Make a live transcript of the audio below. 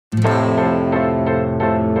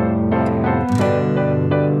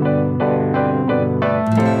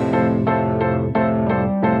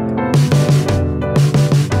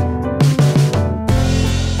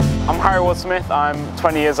Smith. I'm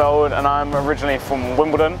 20 years old and I'm originally from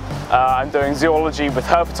Wimbledon. I'm doing zoology with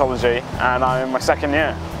herpetology and I'm in my second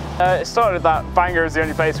year. It started that Bangor is the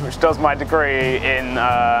only place which does my degree in,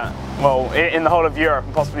 well, in the whole of Europe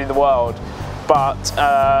and possibly the world, but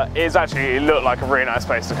it looked like a really nice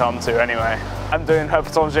place to come to anyway. I'm doing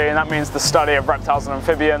herpetology and that means the study of reptiles and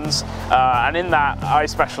amphibians, and in that I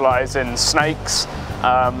specialise in snakes.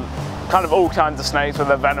 Kind of all kinds of snakes, whether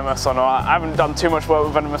they're venomous or not. I haven't done too much work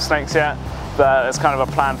with venomous snakes yet, but it's kind of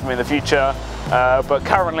a plan for me in the future. But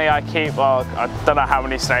currently I keep, well, I don't know how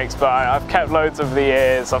many snakes, but I've kept loads over the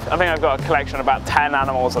years. I think I've got a collection of about 10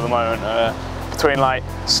 animals at the moment, between like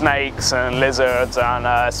snakes and lizards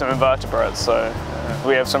and some invertebrates. So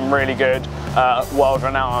we have some really good,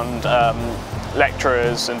 world-renowned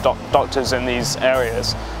lecturers and doctors in these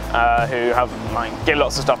areas. Who have get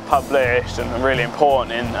lots of stuff published and are really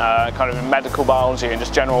important in kind of in medical biology and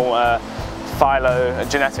just general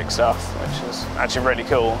phylogenetic stuff, which is actually really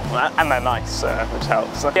cool, and they're nice, which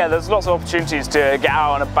helps. So, yeah, there's lots of opportunities to get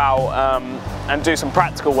out and about and do some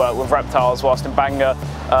practical work with reptiles whilst in Bangor,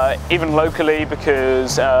 even locally,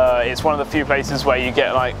 because it's one of the few places where you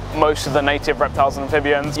get like most of the native reptiles and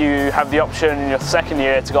amphibians. You have the option in your second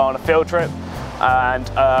year to go on a field trip. And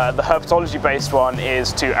the herpetology based one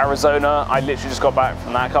is to Arizona. I literally just got back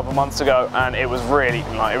from that a couple of months ago and it was really,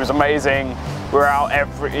 it was amazing. We were out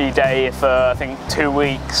every day for I think 2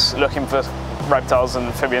 weeks looking for reptiles and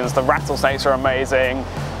amphibians. The rattlesnakes are amazing.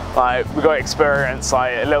 We got experience,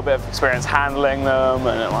 a little bit of experience handling them,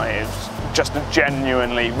 and it was just a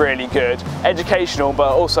genuinely really good, educational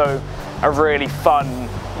but also a really fun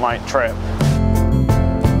trip.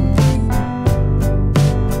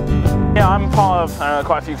 Yeah, I'm part of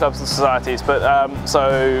quite a few clubs and societies, but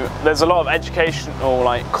so there's a lot of educational,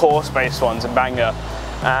 course-based ones in Bangor,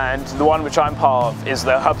 and the one which I'm part of is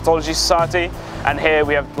the Herpetology Society, and here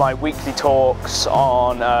we have weekly talks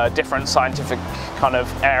on different scientific kind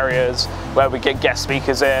of areas where we get guest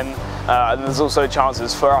speakers in, and there's also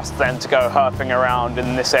chances for us then to go herping around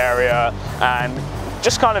in this area and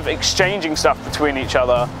just kind of exchanging stuff between each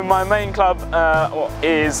other. My main club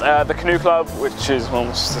is the Canoe Club, which is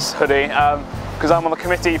almost this hoodie, because I'm on the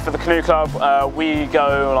committee for the Canoe Club. We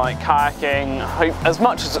go kayaking as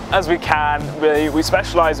much as we can. We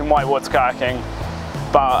specialise in whitewater kayaking,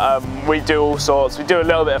 but we do all sorts. We do a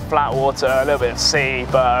little bit of flat water, a little bit of sea,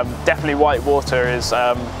 but definitely whitewater is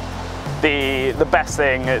the best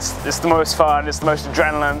thing. It's the most fun, it's the most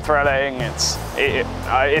adrenaline thrilling, it's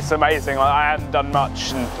amazing. I hadn't done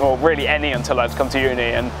much, or really any, until I'd come to uni,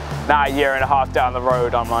 and now a year and a half down the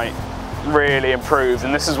road I'm really improved,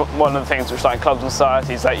 and this is one of the things which clubs and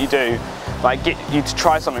societies that you do, get you to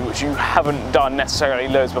try something which you haven't done necessarily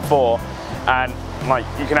loads before, and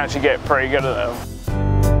you can actually get pretty good at them.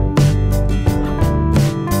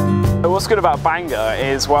 What's good about Bangor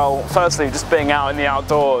is, well, firstly, just being out in the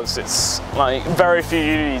outdoors. It's very few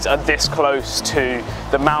unis are this close to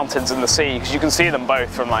the mountains and the sea, because you can see them both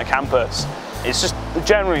from campus. It's just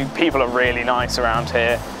generally people are really nice around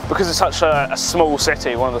here because it's such a small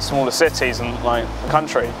city, one of the smallest cities in the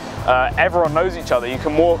country. Everyone knows each other. You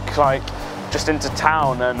can walk just into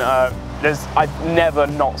town and I've never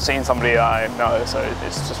not seen somebody that I know, so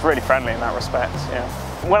it's just really friendly in that respect. Yeah.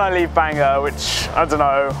 When I leave Bangor, which I don't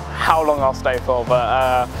know how long I'll stay for,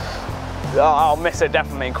 but I'll miss it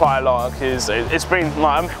definitely quite a lot, because it's been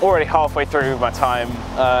I'm already halfway through my time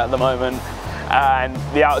at the moment, and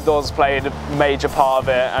the outdoors played a major part of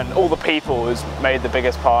it, and all the people has made the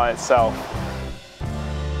biggest part itself.